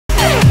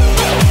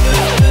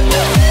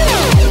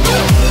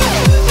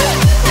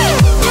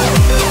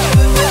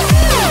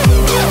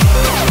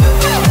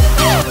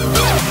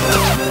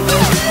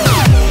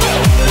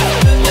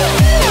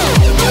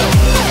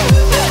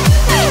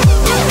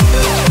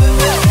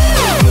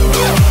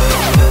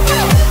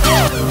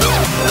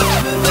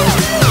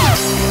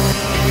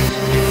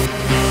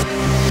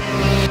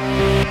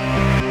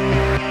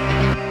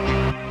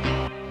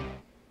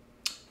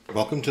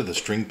Welcome to the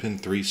StringPin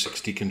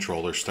 360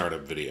 controller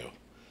startup video.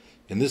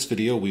 In this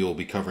video we will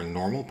be covering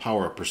normal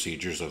power-up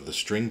procedures of the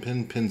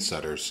StringPin pin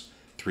setters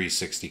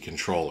 360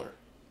 controller.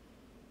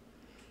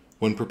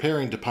 When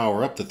preparing to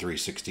power up the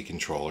 360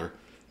 controller,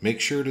 make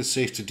sure it is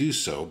safe to do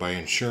so by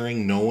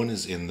ensuring no one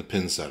is in the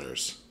pin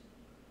setters.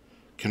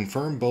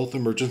 Confirm both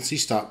emergency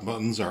stop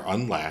buttons are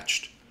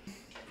unlatched,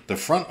 the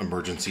front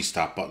emergency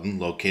stop button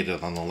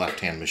located on the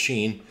left-hand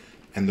machine,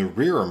 and the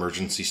rear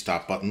emergency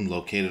stop button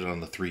located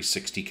on the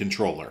 360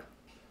 controller.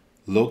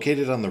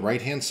 Located on the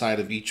right-hand side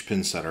of each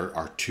pin setter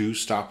are two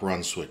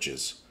stop-run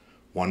switches,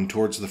 one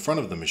towards the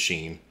front of the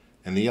machine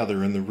and the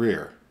other in the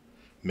rear.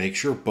 Make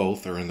sure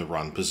both are in the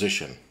run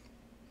position.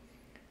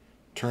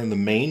 Turn the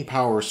main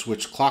power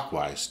switch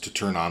clockwise to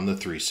turn on the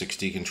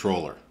 360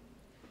 controller.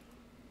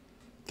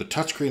 The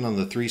touchscreen on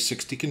the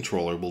 360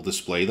 controller will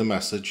display the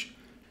message,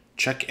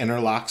 "Check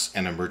interlocks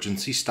and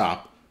emergency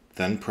stop,"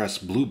 then press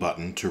blue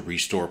button to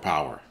restore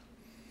power.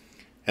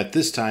 At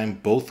this time,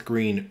 both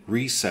green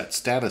reset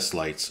status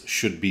lights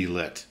should be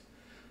lit.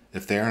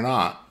 If they are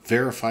not,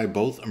 verify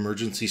both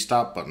emergency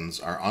stop buttons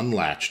are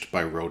unlatched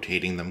by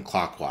rotating them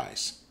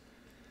clockwise.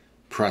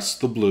 Press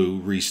the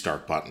blue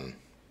restart button.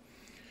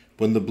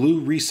 When the blue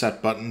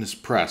reset button is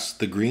pressed,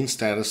 the green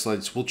status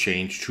lights will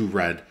change to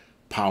red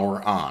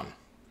power on.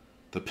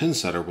 The pin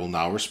setter will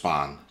now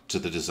respond to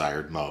the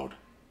desired mode.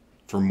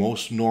 For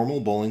most normal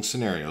bowling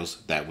scenarios,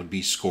 that would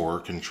be score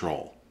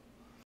control.